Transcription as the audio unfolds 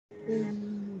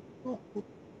Elimotoko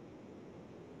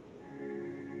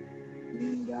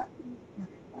linga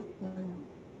ikataya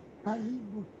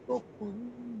karibu soko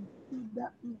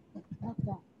shida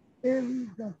ikataka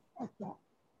eriga sasa.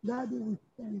 Daddy, we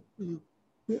thank you.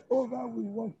 Jehovah, we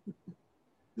worship you.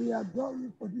 We adore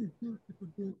you for this beautiful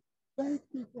day. Thank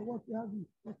you for what you have in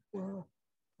store for us.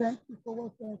 Thank you for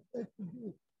what you have said to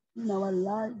do in our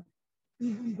lives,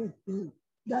 even this day.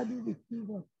 Daddy, receive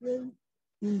our praise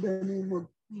in the name of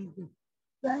Jesus.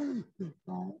 Thank you,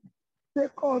 Father.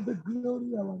 Take all the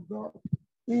glory, our God.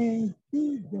 In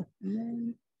Jesus'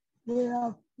 name, we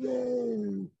have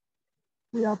prayed.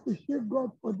 We appreciate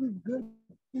God for this great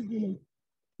privilege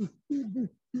to see this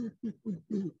beautiful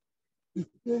day. His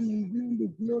name is being be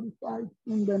glorified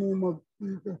in the name of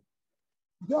Jesus.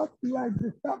 Just like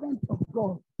the servant of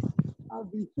God,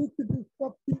 I've been teaching this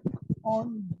topic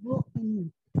on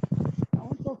brokenness. I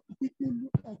want us to quickly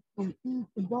look at some things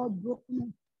about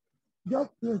brokenness, just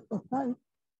to emphasize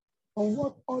on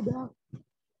what others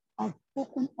have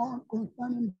spoken on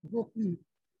concerning brokenness.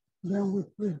 Then we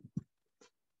pray.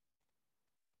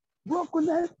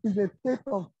 Brokenness is a state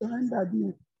of surrender,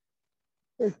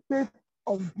 a state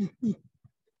of defeat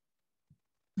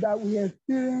that we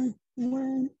experience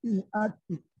when in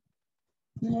hardship.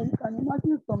 You can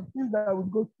imagine some things that we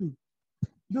go through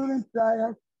during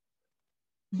trials,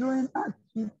 during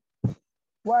hardship,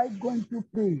 while going through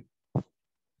pain,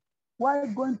 while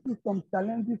going through some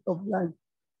challenges of life.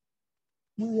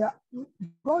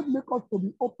 God make us to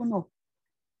be open up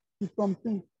to some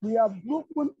things. We are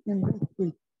broken in this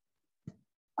state.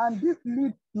 And this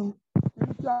leads to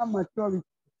spiritual maturity.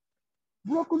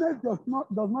 Brokenness does not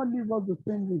leave us the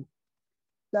same way.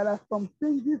 There are some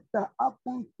changes that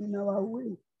happen in our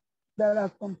way. There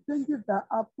are some changes that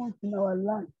happen in our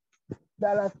life.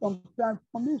 There are some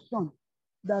transformations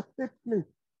that take place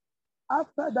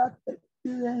after that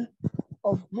experience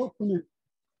of brokenness.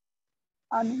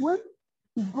 And when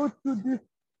we go through this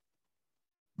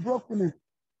brokenness,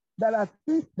 there are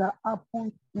things that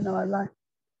happen in our life.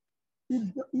 It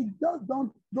just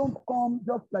don't come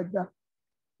just like that,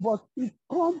 but it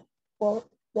comes for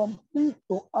some things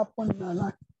to happen in our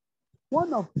life.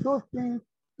 One of those things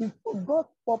is for God's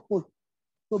purpose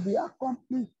to be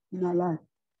accomplished in our life.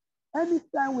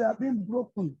 Anytime we are being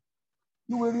broken,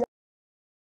 you will realize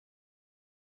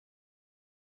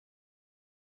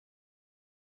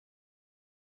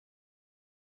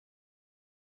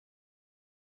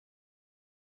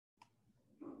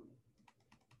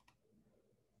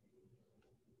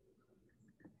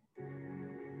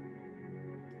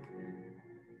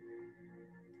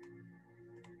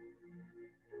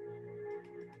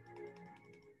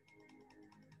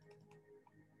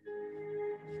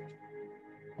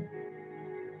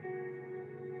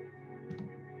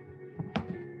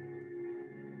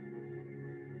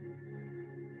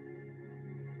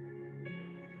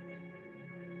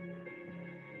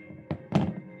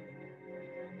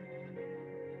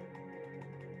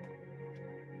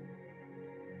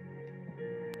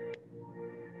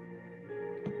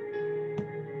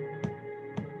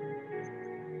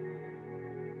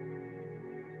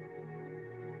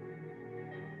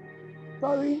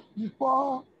sorry,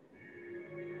 before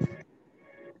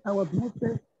I was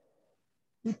muted,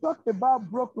 we talked about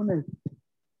brokenness.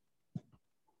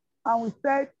 And we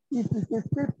said it is a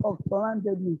state of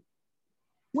surrenderedness.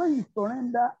 When you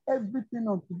surrender everything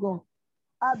unto God,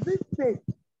 at this state,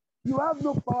 you have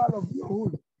no power of your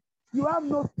own. You have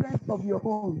no strength of your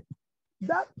own.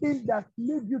 That thing that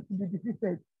made you to be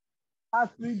defeated has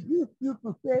reduced you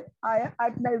to say,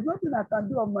 there is nothing I can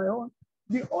do on my own.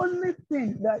 The only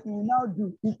thing that you now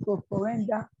do is to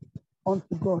surrender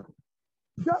unto God.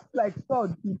 Just like Saul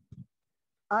did.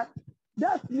 And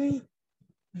that means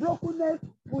brokenness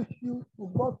pushes you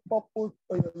to God's purpose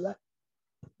for your life.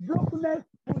 Brokenness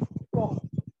pushed Saul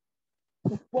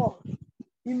to fall.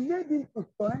 He made him to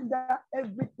surrender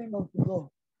everything unto God.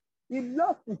 He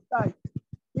lost his sight.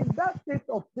 In that state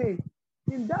of pain,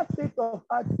 in that state of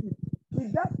hardship,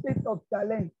 in that state of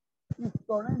challenge, he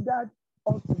surrendered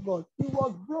unto God. He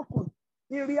was broken.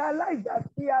 He realized that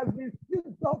he has been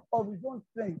stripped off of his own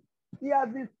strength. He has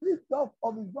been stripped off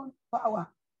of his own power.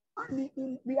 And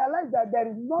he realized that there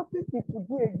is nothing he could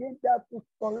do against that to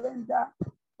surrender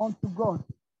unto God,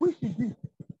 which he did.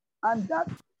 And that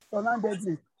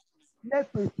surrenderedness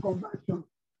led to his conversion.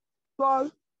 Saul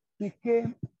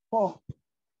became Paul.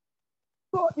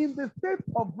 So in the state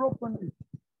of brokenness,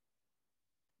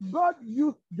 God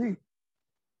used this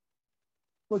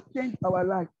to change our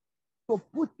life, to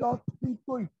put us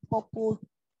into his purpose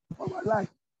of our life.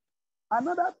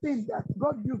 Another thing that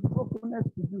God used brokenness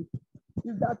to do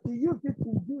is that he used it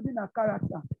in building a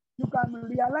character. you can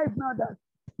realize now that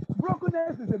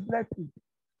brokenness is a blessing.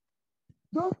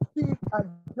 Don't see it as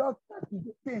just that is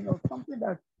a pain or something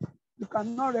that you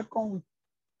cannot reckon with.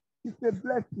 It's a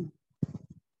blessing.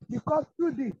 Because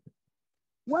through this,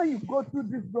 when you go through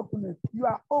this brokenness, you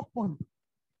are open.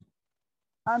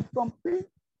 And something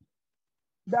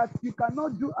that you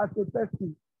cannot do as a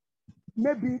person,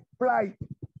 maybe pride.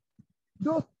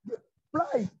 Those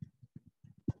pride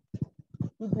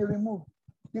will be removed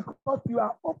because you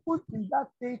are open in that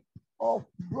state of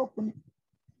brokenness.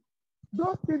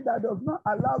 Those things that does not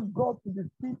allow God to be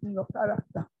seen in your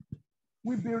character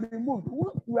will be removed.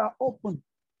 Once you are open,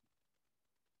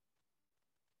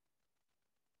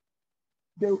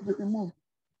 they will be removed.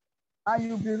 And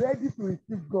you'll be ready to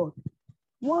receive God.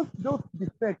 Once those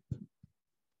defects,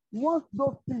 once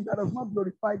those things that does not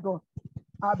glorify God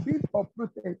are being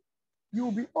uprooted, you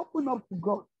will be open up to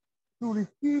God to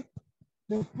receive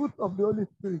the fruit of the Holy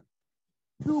Spirit,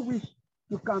 through which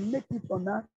you can make it on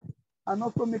earth and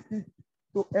also make it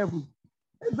to heaven.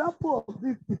 Example of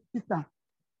this is Peter.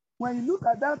 When you look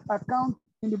at that account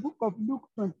in the book of Luke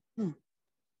 22,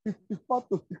 54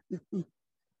 to 62,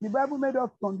 the Bible made us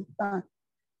understand.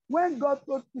 When God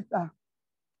told Peter,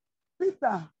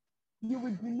 Peter, you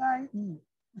will deny me.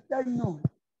 He said, no,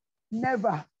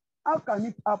 never. How can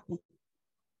it happen?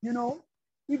 You know,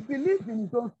 he believed in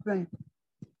his own strength.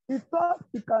 He thought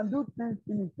he can do things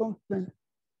in his own strength.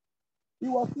 He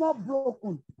was not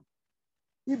broken.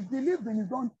 He believed in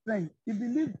his own strength. He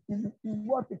believed in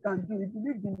what he can do. He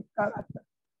believed in his character,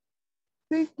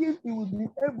 thinking he would be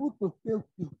able to save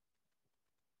you.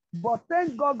 But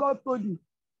thank God, God told you,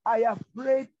 I have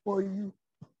prayed for you.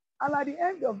 And at the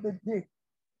end of the day,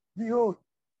 behold,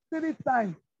 3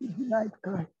 times he denied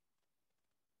Christ.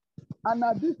 And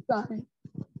at this time,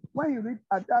 when you read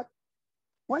at that,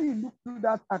 when you look through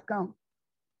that account,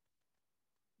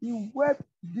 he wept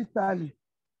bitterly.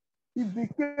 He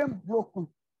became broken.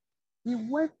 He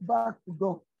went back to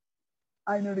God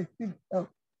and he received help.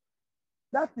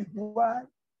 That is why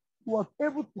he was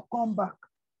able to come back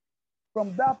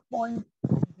from that point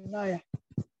of denial.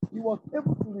 He was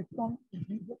able to return to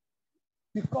Jesus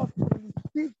because he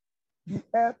received the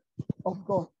help of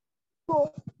God.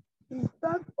 So, in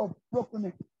terms of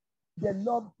brokenness, the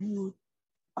Lord builds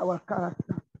our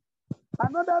character.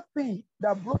 Another thing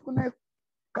that brokenness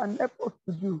can help us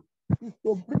to do is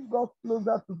to bring us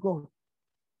closer to God.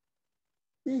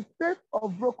 In state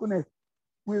of brokenness,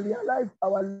 we realize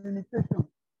our limitations.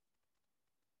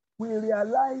 We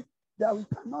realize that we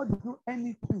cannot do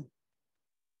anything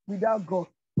without God.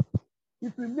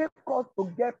 It will make us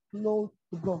to get close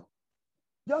to God.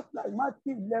 Just like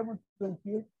Matthew 11,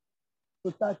 28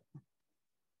 to 30.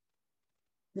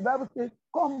 The Bible says,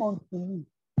 come unto me,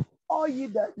 all ye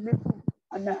that labor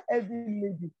and are heavy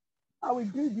laden, I will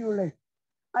give you rest.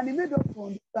 And he made us to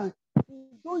understand,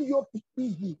 don't yoke is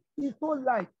easy, it's so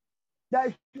light,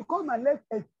 that you come and let's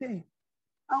exchange.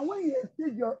 And when you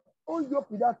exchange your own yoke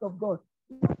with that of God,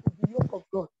 that is the yoke of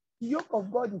God. The yoke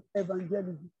of God is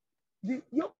evangelism. The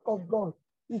yoke of God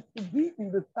is to be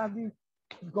in the service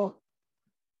of God.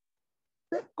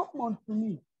 Say, come unto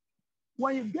me.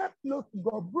 When you get close to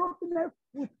God, brokenness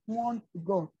puts one to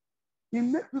God. It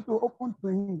makes you to open to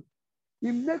Him.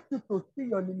 It makes you to see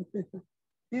your limitations.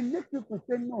 It makes you to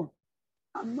say, no,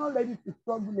 I'm not ready to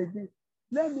struggle again.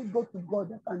 Let me go to God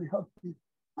that can help you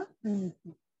and finish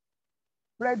you.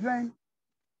 Brethren,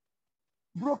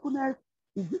 brokenness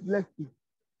is a blessing.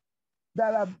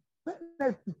 There are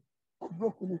benefits of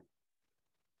brokenness.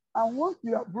 And once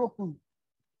you are broken,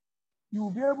 you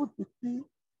will be able to see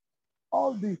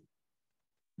all this,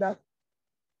 that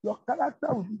your character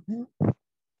will be built,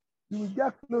 you will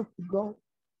get close to God,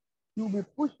 you will be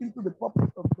pushed into the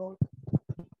purpose of God,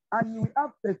 and you will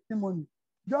have testimony,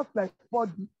 just like Paul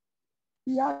did.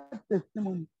 He had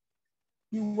testimony.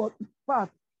 He was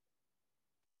fast.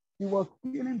 He was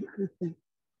killing the Christians.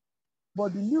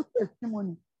 But the new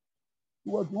testimony, he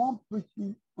was one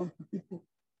preaching unto people.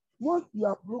 Once you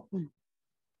are broken,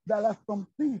 there are some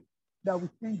things that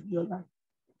will change your life.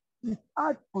 It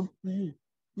adds unto you.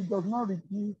 It does not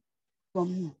reduce from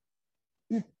you.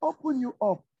 It opens you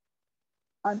up,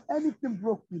 and anything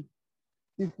broken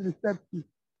is receptive.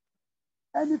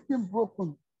 Anything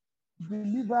broken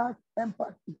delivers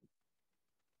empathy.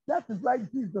 That is why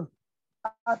Jesus,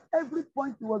 at every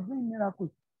point, he was doing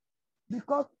miracles.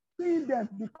 Because seeing them,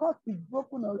 because he's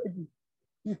broken already,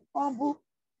 he's humble.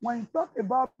 When you talk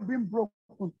about being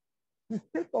broken, the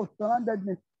state of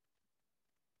surroundedness,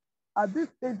 at this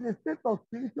stage, the state of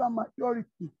spiritual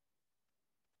maturity,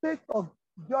 state of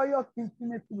joyous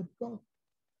intimacy with God.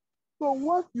 So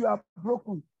once you are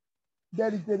broken,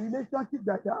 there is a relationship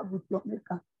that you have with your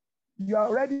maker. You are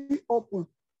already open.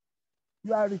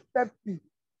 You are receptive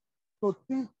to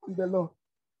things from the Lord.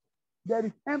 There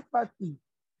is empathy.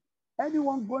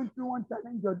 Anyone going through one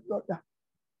challenge or the other,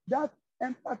 that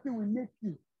empathy will make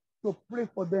you to pray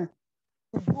for them,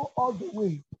 to go all the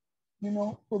way,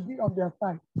 to be on their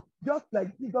side. Just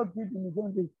like Jesus did in his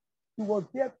own day. He was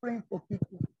there praying for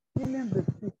people, healing the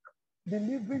sick,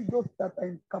 delivering those that are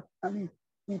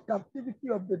in captivity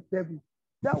of the devil.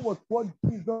 That was what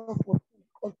Jesus was doing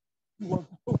because he was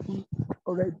open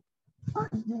already.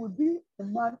 And you will be a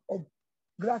man of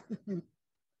gratitude.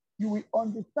 You will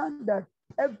understand that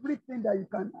everything that you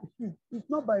can achieve is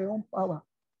not by your own power.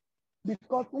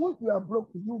 Because once you are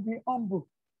broken, you'll be humble.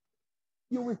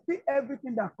 You will see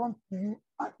everything that comes to you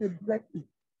as a blessing,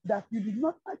 that you did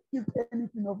not achieve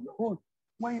anything of your own.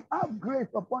 When you have grace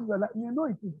upon your life, you know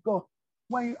it is God.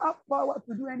 When you have power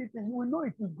to do anything, you will know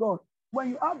it is God. When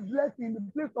you have blessing in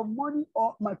the place of money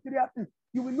or material things,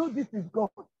 you will know this is God.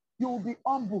 You will be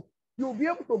humble. You will be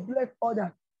able to bless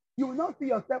others. You will not see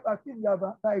yourself as if you have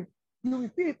arrived. You will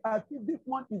see it as if this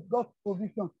one is God's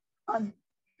provision. And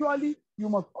surely you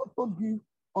must also give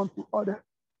unto others.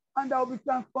 And there will be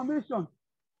transformation.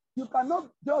 You cannot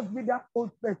just be that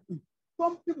old person.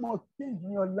 Something must change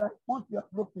in your life once you are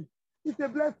broken. It's a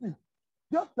blessing.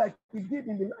 Just like he did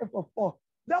in the life of Paul.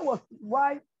 That was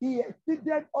why he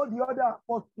exceeded all the other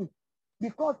apostles.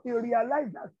 Because he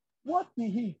realized that what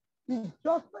he is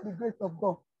just by the grace of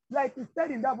God. Like he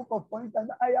said in that book of Corinthians,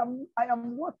 I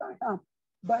am what I am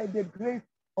by the grace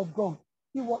of God.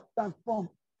 He was transformed.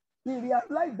 He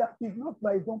realized that it's not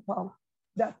by his own power,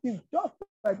 that it's just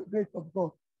by the grace of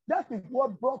God. That is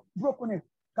what brokenness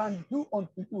can do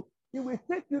unto you. It will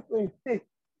take you to a state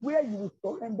where you will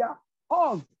surrender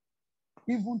all,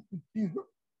 even to Jesus.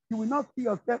 You will not see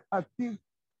yourself as if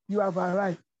you have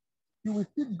arrived. You will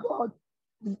see God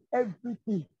in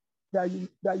everything that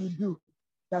you do.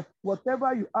 That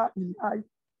whatever you are in life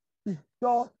is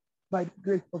just by the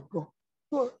grace of God.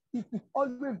 So it is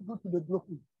always good to be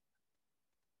broken.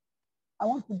 I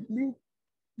want to believe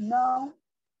now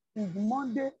is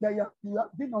Monday that you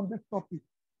have been on this topic.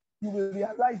 You will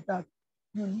realize that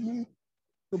you need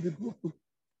to be broken.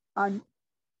 And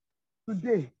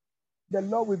today, the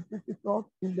Lord will visit us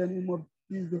in the name of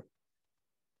Jesus.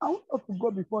 I want us to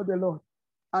go before the Lord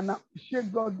and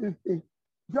appreciate God this day.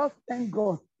 Just thank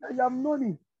God that you have known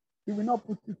Him. He will not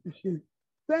put you to shame.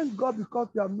 Thank God because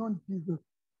you have known Jesus.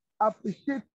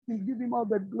 Appreciate Him. Give Him all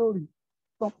the glory.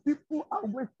 Some people are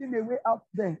wasting away out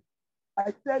there.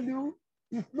 I tell you,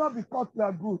 it's not because you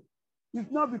are good.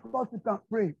 It's not because you can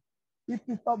pray. It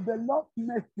is of the Lord's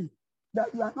mercy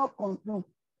that you are not consumed.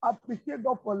 Appreciate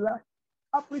God for life.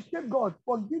 Appreciate God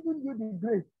for giving you the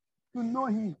grace to know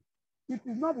Him. It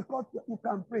is not because you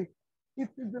can pray. It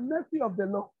is the mercy of the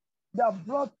Lord that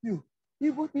brought you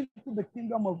even into the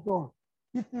kingdom of God.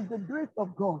 It is the grace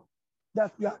of God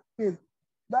that we are saved.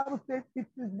 The Bible says it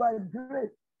is by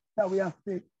grace that we are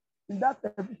saved. In that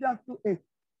Ephesians 2:8,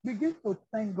 begin to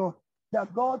thank God.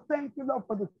 That God, thank you, Lord,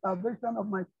 for the salvation of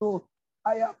my soul.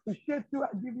 I appreciate you. I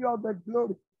give you all the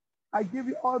glory. I give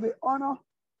you all the honor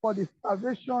for the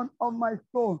salvation of my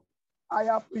soul. I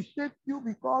appreciate you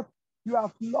because you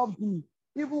have loved me,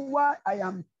 even while I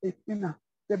am a sinner.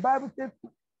 The Bible says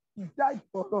He died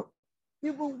for us,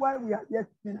 even while we are yet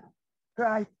sinners.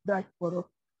 Christ died for us.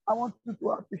 I want you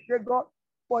to appreciate God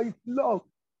for His love,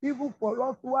 even for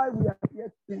us while we are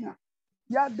yet sinners.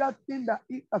 Yagatinda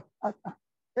ikasata,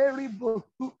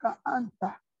 eribosuka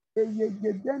anta,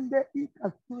 eyegedende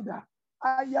ikasuda,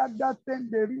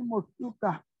 ayagatende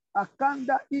rimosuka,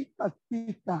 akanda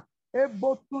ikasita,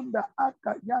 ebotunda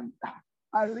akayanta,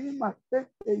 arima sete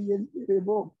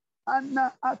yendirebo,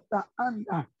 anna ata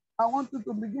anda. I want you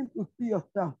to begin to see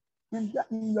yourself in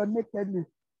your nakedness.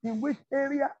 In which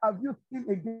area have you sinned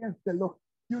against the Lord?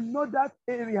 You know that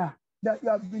area that you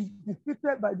have been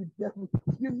defeated by the devil.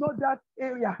 You know that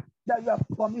area that you have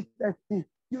committed sin.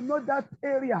 You know that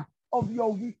area of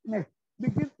your weakness.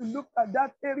 Begin to look at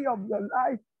that area of your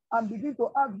life and begin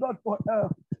to ask God for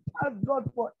help. Ask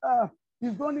God for help.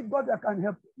 It's only God that can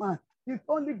help you, man. It's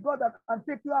only God that can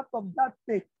take you out of that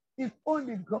state. It's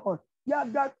only God.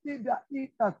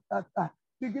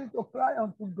 Begin to cry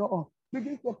unto God.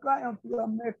 Begin to cry unto your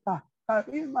maker.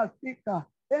 Karimasika.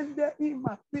 Ende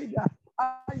imasiga.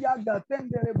 Ayaga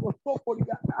tendere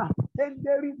bosokoriana.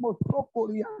 Tenderi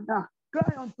mosokoriana.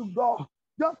 Cry unto God.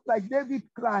 Just like David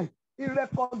cried. He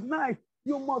recognized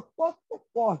you must first of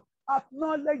all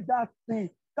acknowledge that sin.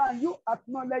 Can you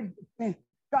acknowledge the sin?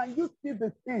 Can you see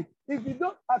the sin? If you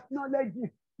don't acknowledge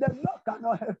it, the Lord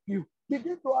cannot help you.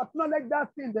 Begin to acknowledge that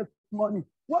sin this morning.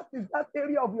 What is that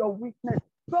area of your weakness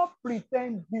Stop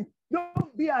pretending.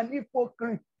 Don't be an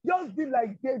hypocrite. Just be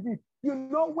like David. You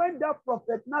know, when that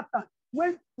prophet Nathan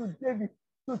went to David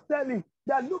to tell him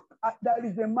that, look, there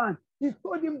is a man. He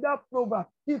told him that proverb.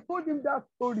 He told him that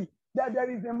story that there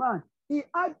is a man. He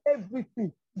had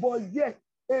everything, but yet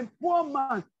a poor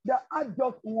man that had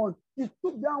just one. He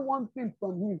took down one thing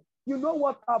from him. You know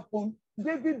what happened?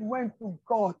 David went to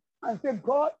God and said,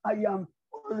 God, I am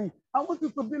sorry. I want you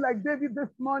to be like David this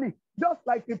morning, just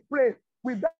like he prayed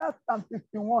with that Psalm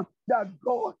 51, that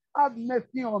God have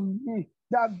mercy on me,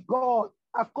 that God,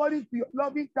 according to your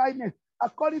loving kindness,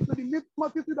 according to the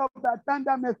multitude of that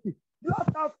tender mercy,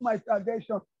 blot out my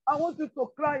transgression. I want you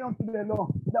to cry unto the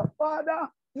Lord, the Father,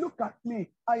 look at me.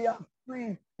 I am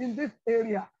free in this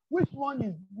area. Which one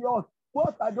is yours?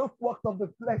 What are those works of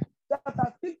the flesh that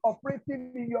are still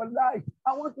operating in your life?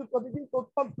 I want you to begin to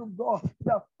talk to God.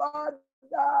 The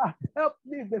Father, help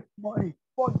me this morning.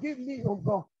 Forgive me, oh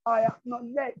God. I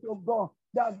acknowledge, oh God,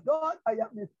 that God, I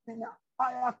am a sinner.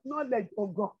 I acknowledge, oh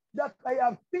God, that I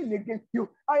have sinned against you.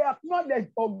 I acknowledge,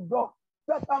 oh God,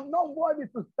 that I'm not worthy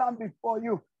to stand before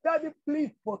you. Daddy,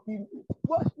 please forgive me.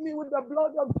 Wash me with the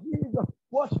blood of Jesus.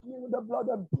 Wash me with the blood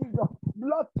of Jesus.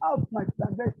 Blot out my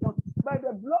transgression by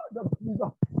the blood of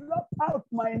Jesus. Blot out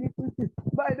my iniquity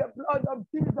by the blood of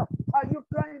Jesus. Are you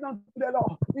crying unto the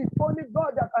Lord? It's only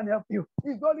God that can help you.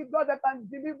 It's only God that can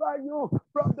deliver you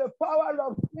from the power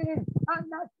of sin. And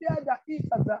not fear that he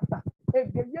has that. I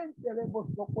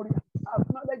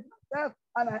acknowledge myself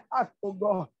and I ask for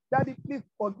God, Daddy, please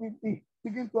forgive me.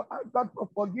 Begin to ask God for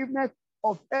forgiveness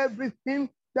of everything.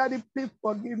 Daddy, please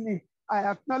forgive me. I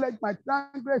acknowledge my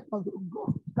transgressions, oh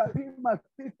God. Karima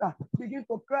sister, begin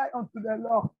to cry unto the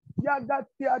Lord. Yaga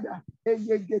tiada,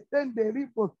 eyegetende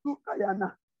ripo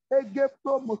sukayana,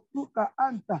 egepto mosuka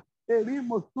anta,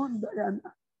 erimo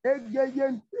sundayana,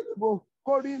 egeyen terebo,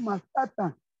 korima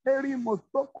satan, erimo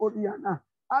sokoriana,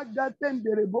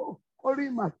 agatende rebo,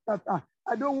 korima satan.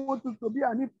 I don't want you to be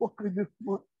an hypocrite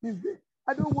this day.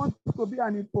 I don't want you to be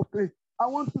an hypocrite. I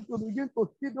want you to begin to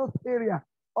see those areas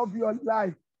of your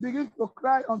life. Begin to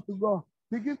cry unto God.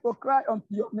 Begin to cry unto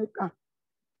your Maker.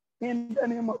 In the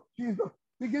name of Jesus,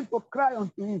 begin to cry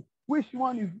unto Him. Which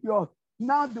one is yours?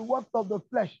 Now the works of the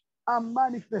flesh are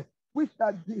manifest, which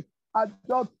are this: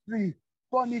 adultery,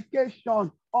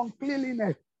 fornication,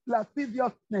 uncleanness,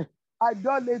 lasciviousness,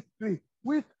 idolatry,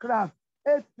 witchcraft,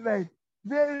 hatred,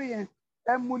 variance,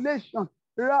 emulation,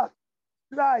 wrath,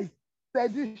 strife,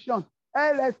 sedition,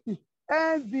 heresy,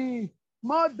 envy,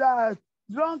 murders,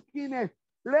 drunkenness,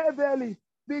 revelry.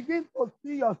 Begin to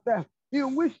see yourself.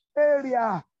 In which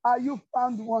area are you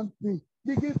found wanting?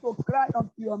 Begin to cry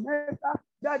unto your Maker.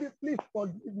 Daddy, please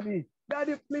forgive me.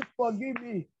 Daddy, please forgive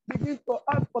me. Begin to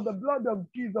ask for the blood of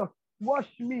Jesus. Wash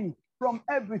me from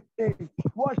every stain.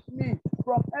 Wash me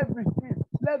from every sin.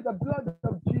 Let the blood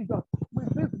of Jesus,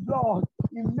 with this blood,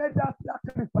 He made that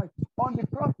sacrifice on the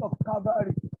cross of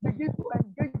Calvary. Begin to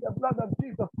engage the blood of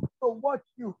Jesus to wash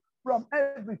you from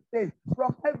every stain,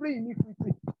 from every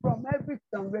iniquity, from every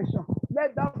transgression.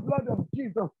 Let that blood of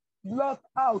Jesus blot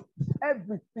out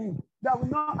everything that will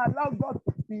not allow God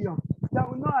to see us, that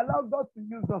will not allow God to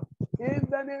use us. In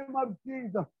the name of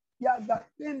Jesus,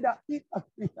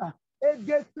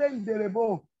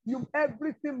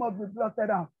 everything must be blotted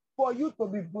out for you to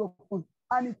be broken.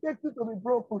 And it takes you to be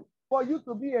broken for you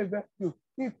to be a vessel.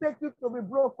 It takes you to be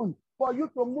broken for you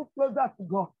to move closer to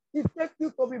God. It takes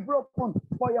you to be broken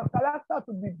for your character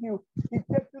to be built. It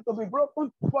takes you to be broken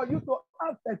for you to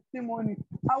have testimony.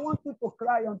 I want you to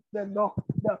cry unto the Lord,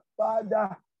 the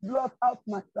Father. Blot out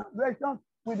my transgressions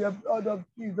with the blood of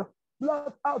Jesus.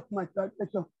 Blot out my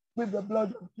transgressions with the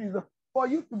blood of Jesus. For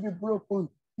you to be broken,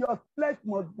 your flesh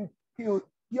must be killed.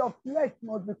 Your flesh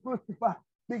must be crucified.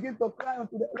 Begin to cry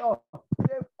unto the Lord.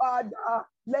 Say, Father,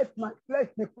 let my flesh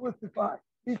be crucified.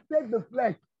 He takes the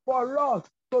flesh for us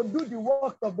to do the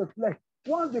works of the flesh.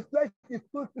 Once the flesh is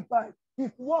crucified,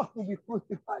 His work will be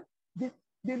crucified. The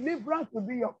deliverance will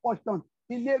be your portion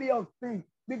in the area of sin.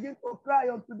 Begin to cry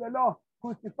unto the Lord,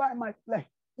 crucify my flesh.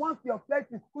 Once your flesh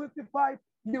is crucified,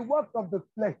 the works of the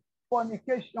flesh,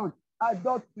 fornication,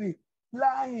 adultery,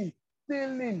 lying,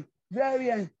 stealing,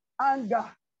 variance, anger,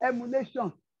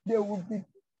 emulation, they will be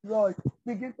destroyed.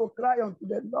 Begin to cry unto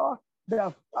the Lord,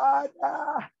 the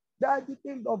Father, that the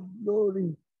King of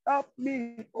glory. Help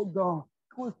me, oh God.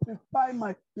 Crucify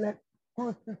my flesh.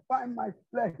 Crucify my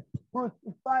flesh.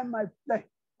 Crucify my flesh.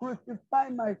 Crucify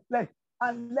my flesh.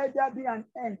 And let there be an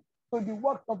end to the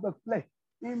works of the flesh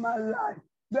in my life.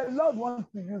 The Lord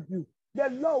wants to use you. The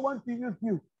Lord wants to use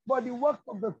you. But the works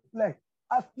of the flesh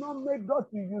has not made God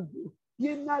to use you.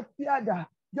 Ye not fear that.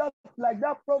 Just like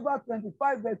that Proverbs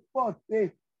 25 verse 4 says,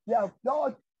 They have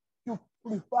thought to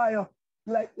purify us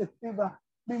like a silver.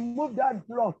 Remove that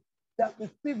dross that the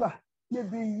silver may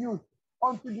be used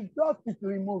until the dust is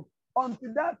removed,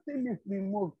 until that sin is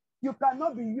removed. You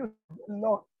cannot be used,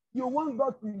 Lord. You want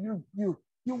God to use you.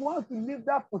 You want to leave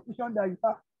that position that you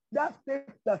have, that state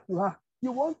that you have.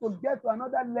 You want to get to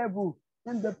another level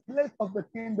in the place of the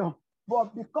kingdom.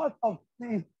 But because of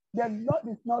sin, the Lord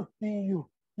is not seeing you.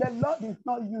 The Lord is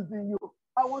not using you.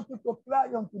 I want you to cry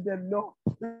unto the Lord.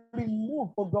 Remove,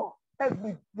 oh God,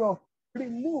 every drop.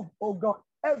 Remove, oh God,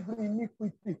 every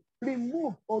iniquity.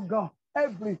 Remove, oh God,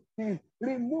 every sin.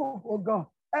 Remove, oh God,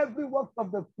 every work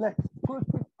of the flesh.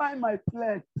 Crucify my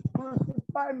flesh.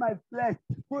 Crucify my flesh.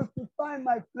 Crucify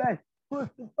my flesh.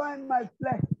 Crucify my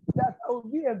flesh, that I will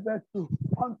be a vessel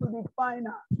unto the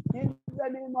final. In the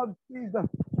name of Jesus,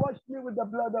 wash me with the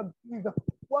blood of Jesus.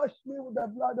 Wash me with the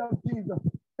blood of Jesus.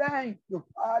 Thank you,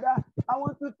 Father. I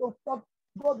want you to stop,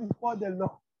 go before the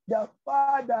Lord. The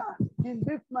Father, in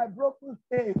this my broken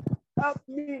state, help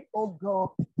me, oh God,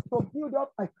 to build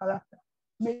up my character.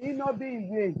 May it not be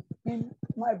in vain. In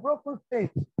my broken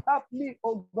state, help me,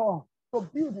 oh God, to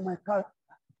build my character.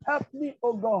 Help me,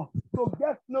 oh God, to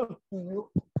get close to you.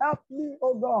 Help me,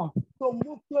 oh God, to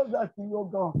move closer to you, oh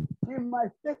God. In my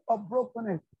state of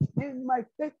brokenness, in my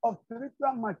state of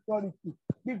spiritual maturity,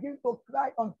 begin to cry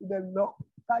unto the Lord.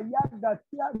 Kayaga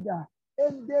tiaga,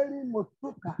 enderi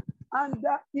mosuka,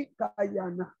 anda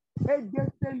ikayana,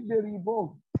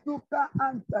 egesenderibo, suka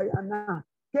antayana,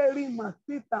 keri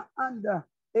masita anda,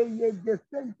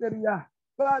 eyegesenteria.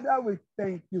 Father, we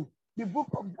thank you. The book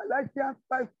of Galatians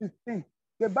 5:16.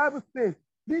 The Bible says,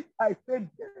 this I said,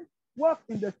 walk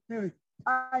in the spirit,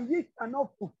 and ye cannot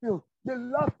fulfill the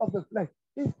lust of the flesh.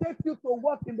 It takes you to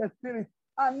walk in the spirit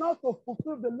and not to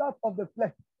fulfill the lust of the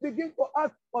flesh. Begin to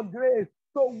ask for grace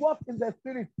to walk in the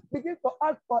spirit. Begin to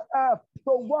ask for help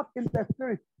to walk in the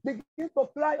spirit. Begin to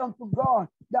cry unto God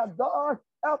that God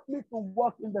help me to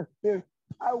walk in the spirit.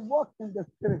 I walk in the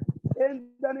spirit. In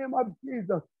the name of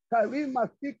Jesus.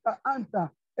 Karima Sika Anta.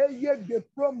 Eye de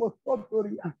promo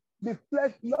sotoria. The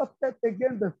flesh lusted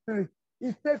against the spirit.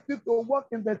 It takes you to walk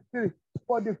in the spirit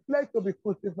for the flesh to be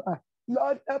crucified.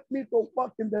 Lord, help me to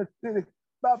walk in the spirit.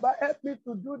 Baba, help me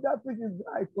to do that which is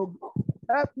right, oh God.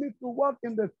 Help me to walk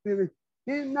in the spirit.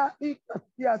 Ina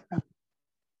ikasiata.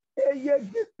 Eye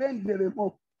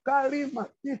defenderemo. Karima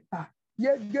sita.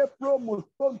 Yege promo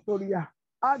sontoria.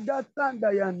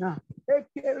 Agatanda yana.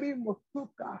 Ekerimo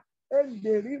suka.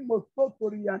 Enderimo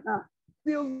sotoriana.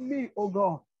 Fill me, oh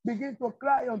God. Begin to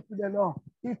cry unto the Lord.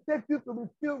 It takes you to be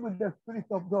filled with the Spirit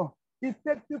of God. It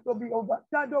takes you to be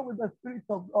overshadowed with the Spirit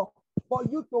of God. For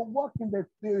you to walk in the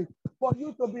Spirit. For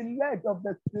you to be led of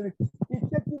the Spirit. It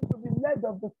takes you to be led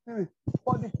of the Spirit.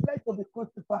 For the flesh to be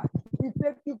crucified. It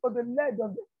takes you for the led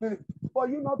of the Spirit. For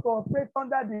you not to operate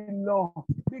under the law.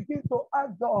 Begin to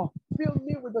ask God, fill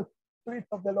me with the Spirit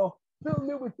of the Lord. Fill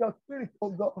me with your Spirit, oh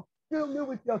God. Fill me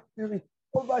with your Spirit.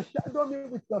 Overshadow me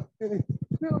with your Spirit.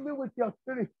 Fill me with your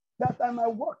Spirit, that I might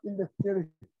walk in the Spirit,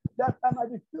 that I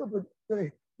might be filled with the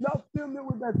Spirit. Lord, fill me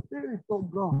with the Spirit of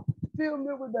God. Fill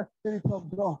me with the Spirit of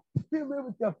God. Fill me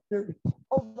with your Spirit.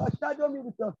 Overshadow me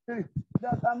with your Spirit,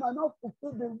 that I might not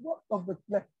fulfill the work of the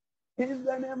flesh. In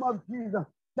the name of Jesus,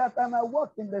 that I might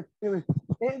walk in the Spirit.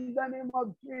 In the name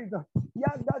of Jesus.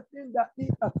 Yagatinda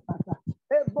ikasata.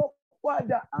 Ebo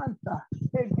kwada anta.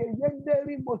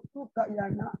 Egeyenderi mosuka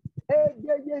yana.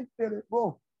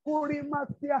 Egeyenterebo. Kurima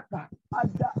siaka.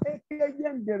 Ada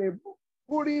ekeyenderebo.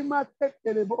 Kurima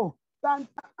tekerebo.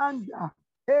 Santa anda.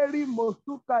 Eri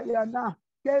mosuka yana.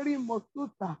 Keri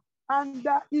mosuta.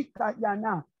 Anda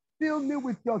ikayana. Fill me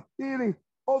with your spirit.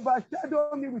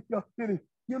 Overshadow me with your spirit.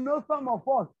 You know, some of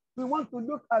us, we want to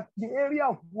look at the area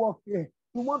of warfare.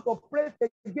 We want to pray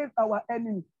against our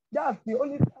enemy. That's the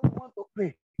only time we want to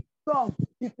pray. Some,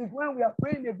 it is when we are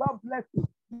praying about blessing.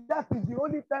 That is the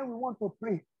only time we want to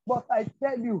pray. But I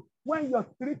tell you, when your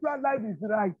spiritual life is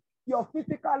right, your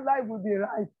physical life will be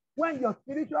right. When your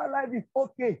spiritual life is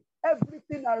okay,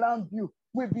 everything around you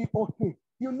will be okay.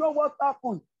 You know what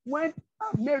happened when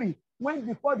Mary went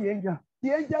before the angel?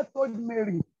 The angel told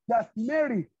Mary that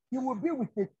Mary, you will be with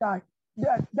a child.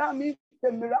 That means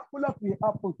the miraculous will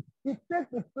happen. It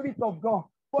takes the Spirit of God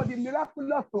for the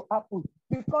miraculous to happen,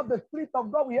 because the Spirit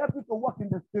of God will help you to walk in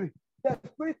the Spirit. The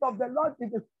Spirit of the Lord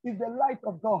is the light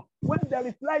of God. When there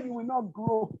is light, you will not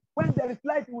grow. When there is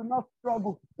light, you will not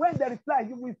struggle. When there is light,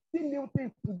 you will see new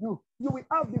things to do. You will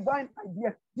have divine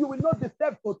ideas. You will know the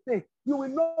steps to take. You will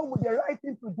know the right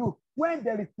thing to do. When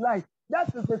there is light,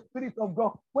 that is the Spirit of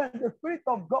God. When the Spirit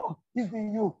of God is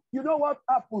in you, you know what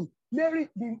happened? Mary,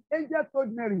 the angel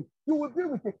told Mary, you will be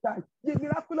with a child. The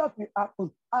miraculous will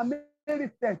happen. And Mary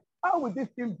Mary said, how will this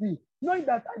thing be? Knowing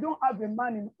that I don't have a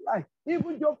man in my life.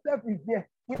 Even Joseph is there.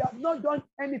 We have not done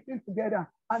anything together.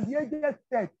 And the angel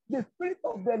said, the Spirit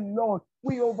of the Lord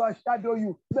will overshadow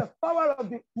you. The power of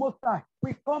the Most High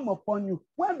will come upon you.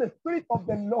 When the Spirit of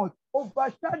the Lord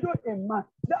overshadow a man,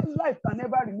 that life can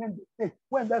never remain the same.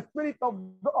 When the Spirit of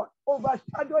God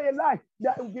overshadow a life,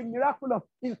 there will be miraculous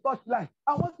in such life.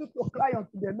 I want you to cry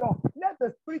unto the Lord. Let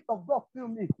the Spirit of God fill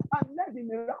me and let the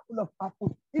miraculous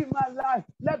happen in my life.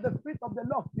 Let the Spirit of the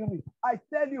Lord fill me. I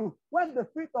tell you, when the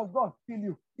Spirit of God fill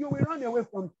you, you will run away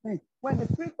from sin. When the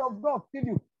Spirit of God fill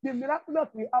you, the miraculous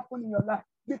will happen in your life.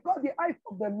 Because the eyes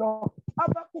of the Lord,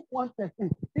 Habakkuk 1:13,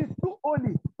 is too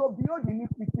holy to behold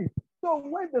iniquity. So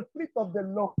when the Spirit of the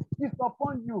Lord is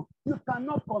upon you, you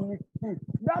cannot commit sin.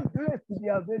 That grace will be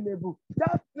available.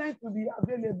 That strength will be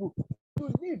available to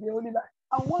live a holy life.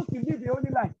 And once you live a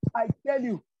holy life, I tell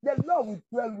you, the Lord will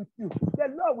dwell with you. The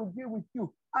Lord will be with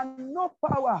you. And no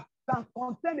power can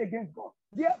contend against God.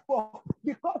 Therefore,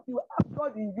 because you have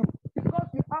God in you, because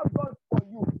you have God for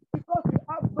you, because you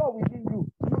have God within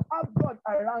you, you have God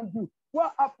around you,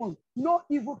 what happens? No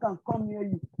evil can come near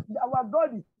you. Our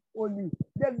God is holy.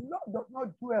 The Lord does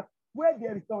not dwell where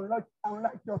there is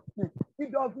unrighteousness. He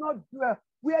does not dwell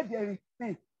where there is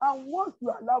sin. And once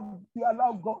you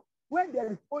allow God, when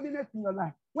there is holiness in your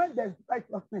life, when there is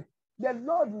righteousness, the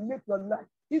Lord will make your life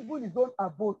even his own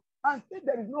abode. And say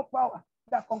there is no power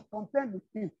that can contend with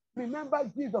him. Remember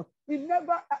Jesus. He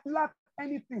never lacked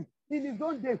anything in his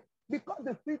own days because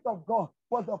the Spirit of God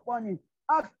was upon him.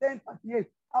 Acts 10:38.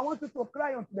 I want you to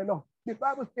cry unto the Lord. The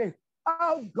Bible says,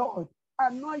 how God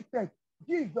anointed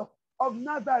Jesus of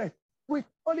Nazareth with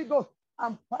Holy Ghost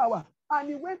and power. And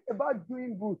he went about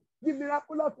doing good. The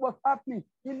miraculous was happening.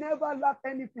 He never lacked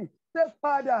anything. Say,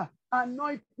 Father,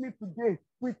 anoint me today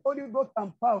with Holy Ghost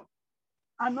and power.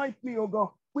 Anoint me, oh God,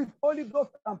 with Holy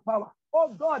Ghost and power. Oh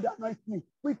God, anoint me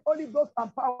with Holy Ghost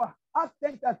and power. Acts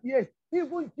 10:38.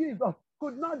 Even Jesus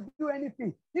could not do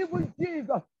anything. Even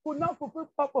Jesus could not fulfill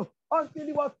purpose until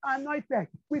he was anointed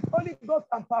with Holy Ghost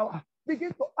and power.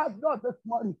 Begin to ask God this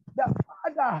morning, the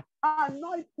Father,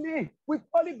 anoint me with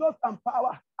Holy Ghost and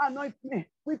power. Anoint me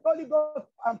with Holy Ghost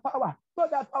and power so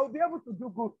that I will be able to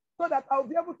do good, so that I will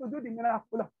be able to do the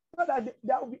miraculous, so that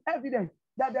there will be evidence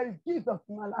that there is Jesus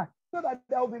in my life, so that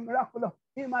there will be miraculous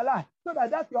in my life, so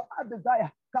that your heart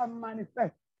desire can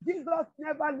manifest. Jesus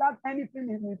never lacked anything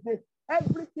in his day.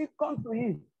 Everything comes to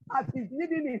him as he's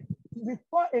needing it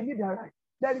before a need arrives.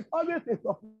 There is always a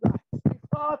supply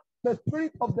because the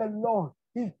Spirit of the Lord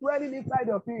is dwelling inside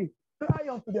of him. Cry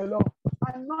unto the Lord.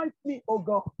 Anoint me, O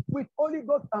God, with Holy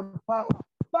Ghost and power.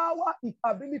 Power is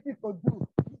ability to do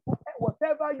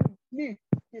whatever you need.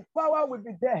 The power will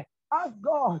be there. Ask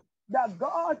God that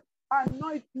God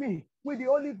anoint me with the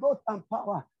Holy Ghost and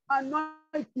power.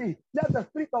 Anoint me. Let the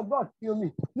Spirit of God fill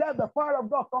me. Let the power of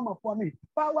God come upon me.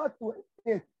 Power to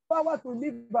escape. Power to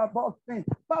live above sin.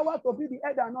 Power to be the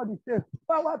head and not the tail.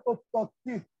 Power to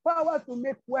succeed. Power to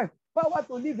make wealth. Power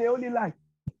to live a holy life.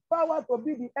 Power to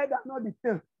be the head and not the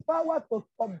tail. Power to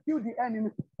subdue the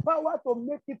enemy. Power to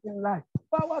make it in life.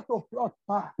 Power to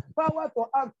prosper. Power to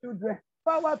have children.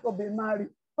 Power to be married.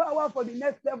 Power for the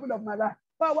next level of my life.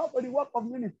 Power for the work of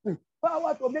ministry.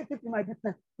 Power to make it in my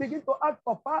business. Begin to ask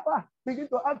for power. Begin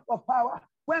to ask for power.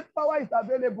 When power is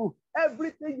available,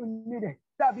 everything you needed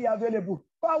shall be available.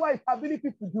 Power is ability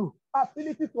to do,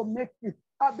 ability to make it,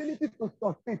 ability to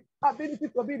sustain, ability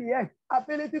to be the head,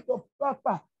 ability to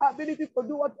prosper, ability to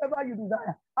do whatever you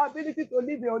desire, ability to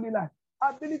live a holy life,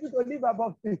 ability to live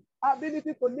above sin,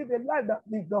 ability to live a life that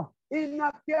pleases God. In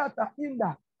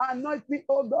that, anoint me,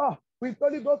 oh God, with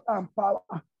Holy Ghost and power.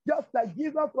 Just like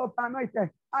Jesus was anointed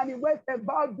and he went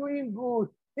about doing good,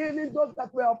 healing those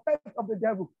that were oppressed of the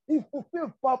devil. He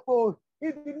fulfilled purpose. He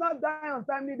did not die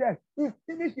untimely death. He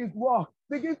finished his work.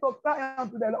 Begin to cry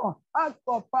unto the Lord. Ask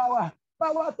for power.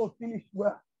 Power to finish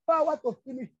well. Power to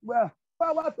finish well.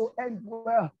 Power to end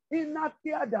well. In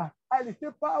Nakiada, I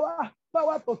receive power.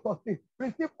 Power to succeed.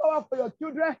 Receive power for your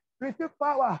children. Receive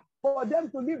power for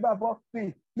them to live above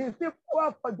sin. Receive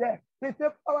power for them.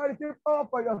 Receive power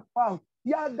for your spouse.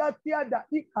 Yagatiada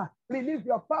Ika. Release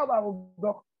your power, O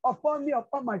God, upon me,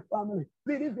 upon my family.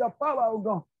 Release your power, O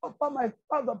God, upon my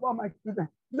spouse, upon my children.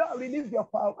 Lord, release your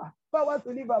power. Power to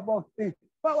live above sin.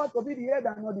 Power to be the head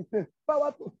and not the tail.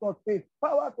 Power to sustain.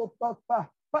 Power to prosper.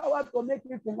 Power to make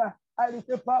it in life. I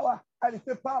receive power. I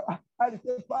receive power. I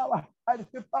receive power. I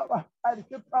receive power. I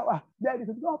receive power. There is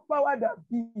no power that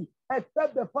be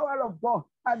except the power of God,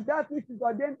 and that which is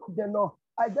ordained of the Lord.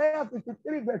 Isaiah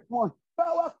 53:1.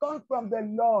 Power comes from the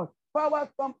Lord. Power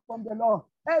comes from the Lord.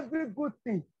 Every good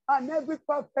thing and every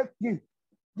perfect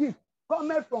gift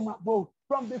cometh from above,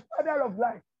 from the Father of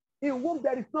light, in whom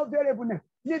there is no variableness,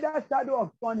 neither shadow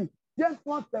of turning. James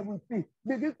 1:17.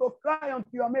 Begin to cry unto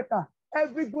your maker.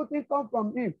 Every good thing comes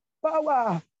from him.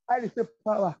 Power, I receive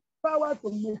power. Power to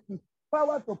make it,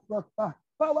 power to prosper,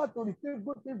 power to receive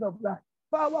good things of life,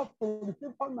 power to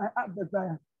receive all my heart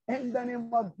desires. In the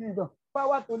name of Jesus,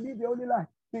 power to live the holy life.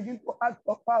 Begin to ask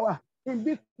for power. In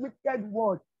this wicked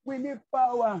world, we need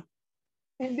power.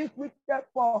 In this wicked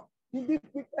world,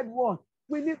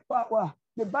 we need power.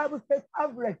 The Bible says,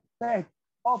 have respect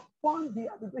upon the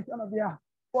habitation of the earth,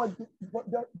 for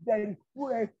there is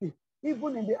cruelty,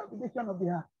 even in the habitation of the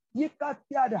earth.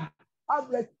 Yikatiada, have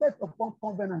respect upon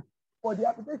covenant, for the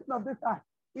habitation of this earth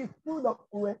is full of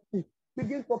cruelty.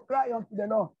 Begin to cry unto the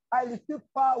Lord. I receive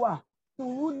power to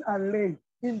rule and reign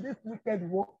in this wicked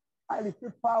world. I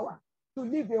receive power to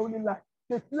live a holy life.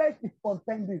 The flesh is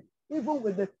contending, even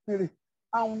with the spirit.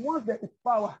 And once there is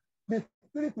power, the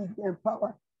spirit will be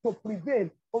empowered to prevail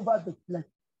over the flesh.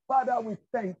 Father, we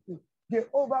thank you.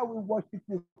 Jehovah, we worship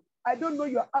you. I don't know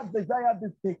your heart desire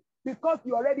this day because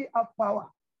you already have power.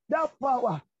 That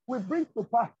power will bring to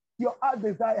pass your heart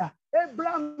desire.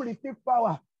 Abraham received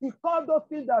power. He called those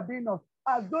things that be not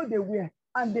as though they were,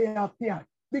 and they appeared.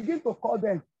 Begin to call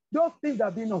them. Those things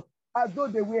that be not as though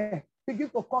they were. Begin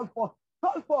to call forth.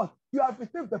 Call forth. You have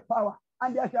received the power,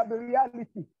 and there shall be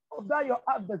reality of that your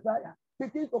heart desire.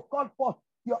 Begin to call forth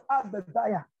your heart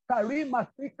desire. Karima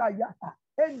Sikayata.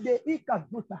 Ende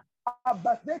Ikazuta.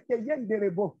 Abazeke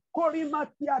Yenderebo. Korima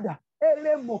Tiada.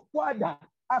 Ele Mokwada.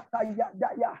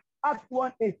 Akayadaya. Act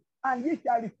 1:8. And ye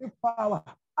shall receive power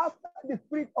after the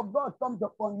Spirit of God comes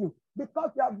upon you,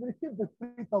 because you have received the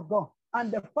Spirit of God,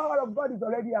 and the power of God is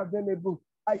already available.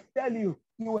 I tell you,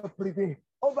 you will prevail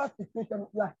over situation of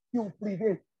life. You will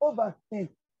prevail over sin.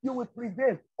 You will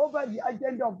prevail over the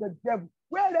agenda of the devil.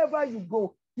 Wherever you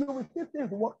go, you will see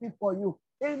things working for you.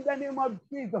 In the name of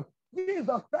Jesus,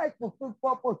 Jesus Christ fulfilled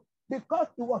purpose because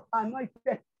he was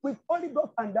anointed with Holy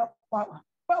Ghost and that power.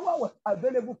 Power was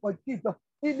available for Jesus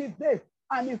in his days,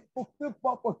 and his fulfilled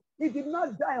purpose. He did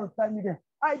not die untimely death.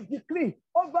 I decree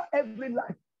over every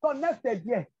life connected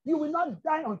here, you will not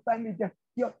die untimely death.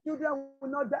 Your children will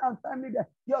not die untimely death.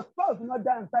 Your spouse will not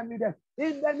die untimely death.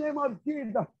 In the name of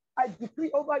Jesus, I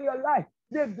decree over your life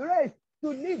the grace to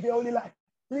live the holy life.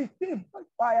 Receive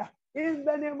fire. In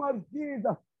the name of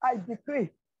Jesus, I decree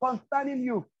concerning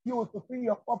you, you will fulfill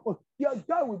your purpose. Your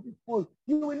joy will be full.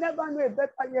 You will never know a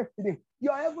better yesterday.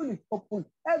 Your heaven is open.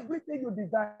 Everything you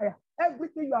desire,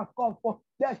 everything you have called for,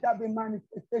 there shall be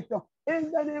manifestation.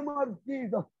 In the name of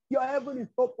Jesus, your heaven is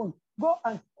open. Go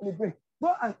and celebrate.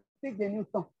 Go and sing a new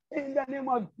song. In the name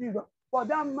of Jesus, for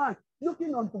that man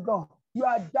looking unto God, you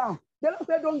are down. The Lord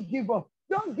said, don't give up.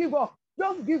 Don't give up.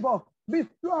 Don't give up. Be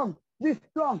strong. Be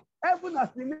strong. Heaven has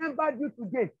remembered you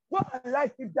today. Go and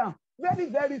write it down. Very,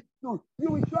 very soon, you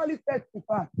will surely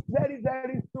testify. Very,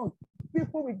 very soon,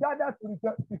 people will gather to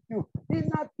rejoice with you.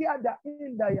 In Akiada,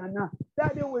 in Diana,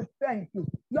 Daddy will thank you.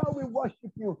 Lord, we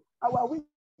worship you. Our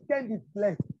weekend is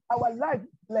blessed. Our life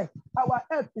is blessed. Our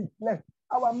health is blessed.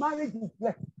 Our marriage is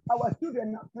blessed. Our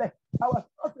children are blessed. Our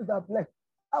spouses are blessed.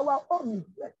 Our home is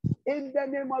blessed. In the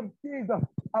name of Jesus,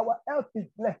 our health is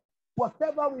blessed.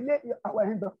 Whatever we lay our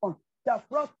hands upon shall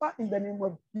prosper in the name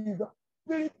of Jesus.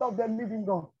 Spirit of the living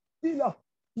God, fill us,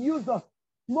 use us,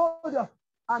 mold us,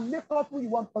 and make us who you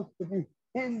want us to be.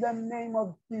 In the name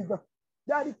of Jesus.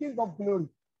 Daddy, King of glory,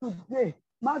 today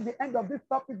mark the end of this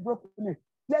topic brokenness.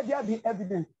 Let there be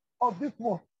evidence of this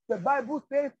word. The Bible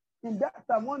says in that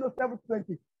Psalm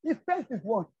 107:20, he sent his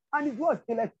word, and his word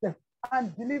elected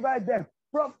and delivered them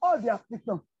from all their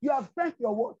affliction. You have sent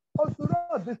your word unto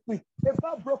us this week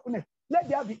about brokenness. Let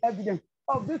there be evidence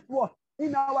of this word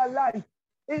in our lives.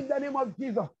 In the name of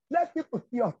Jesus, let people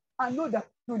see us and know that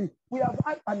truly we have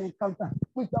had an encounter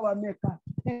with our Maker.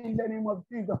 In the name of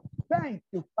Jesus, thank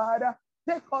you, Father.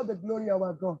 Take all the glory,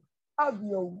 our God. Have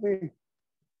your way.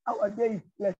 Our day is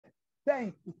blessed.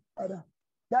 Thank you, Father.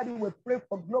 Daddy, we pray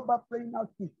for global praying out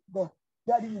to God.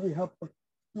 Daddy, you will help us.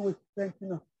 You will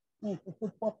strengthen us. You will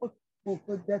fulfill purpose. You will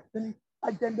fulfill destiny.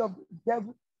 Agenda of the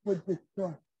devil will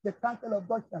destroy. The counsel of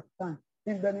God shall stand.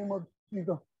 In the name of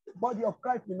Jesus, the body of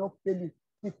Christ will not fail you.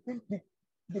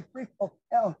 The priest of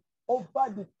hell over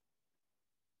the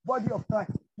body of Christ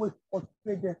will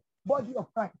frustrate them. Body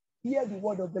of Christ, hear the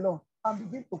word of the Lord and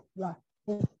begin to fly,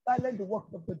 to silence the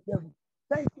works of the devil.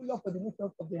 Thank you, Lord, for the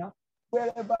nations of the earth.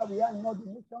 Wherever we are in all the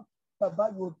nations,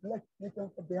 Baba, you will bless the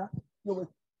nations of the earth. You will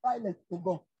silence, O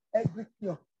God, every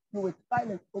fear. You will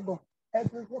silence, O God,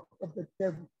 every work of the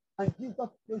devil. And Jesus'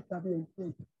 face shall be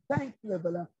enthroned. Thank you,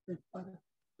 everlasting Father.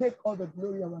 Take all the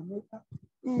glory of our Maker.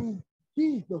 In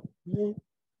Jesus' name,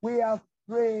 We have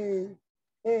prayed.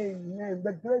 Amen.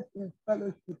 The grace in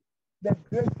fellowship, the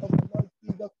grace of the Lord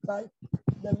Jesus Christ,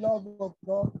 the love of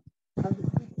God, and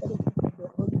the sweet fellowship of the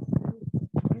Holy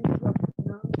Spirit, be with us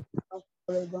now and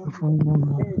forever.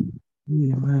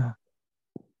 Amen.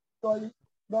 Surely,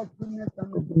 God's goodness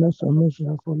and Goodness and mercy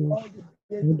shall follow us all the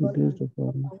all days of the our days life, of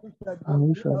our life, and and we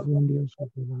we shall shall be in the house of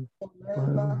the Lord forever.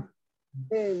 forever.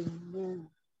 Amen.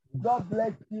 God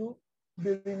bless you.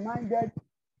 Be reminded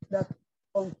that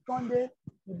on Sunday,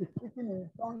 you'll be speaking in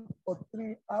tongues for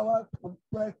 3 hours from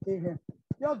 12 a.m.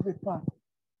 Just be fast.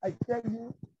 I tell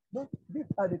you, these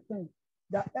are the things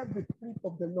that every spirit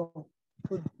of the Lord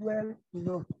should dwell in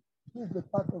us. This is the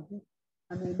part of it.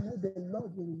 And I know the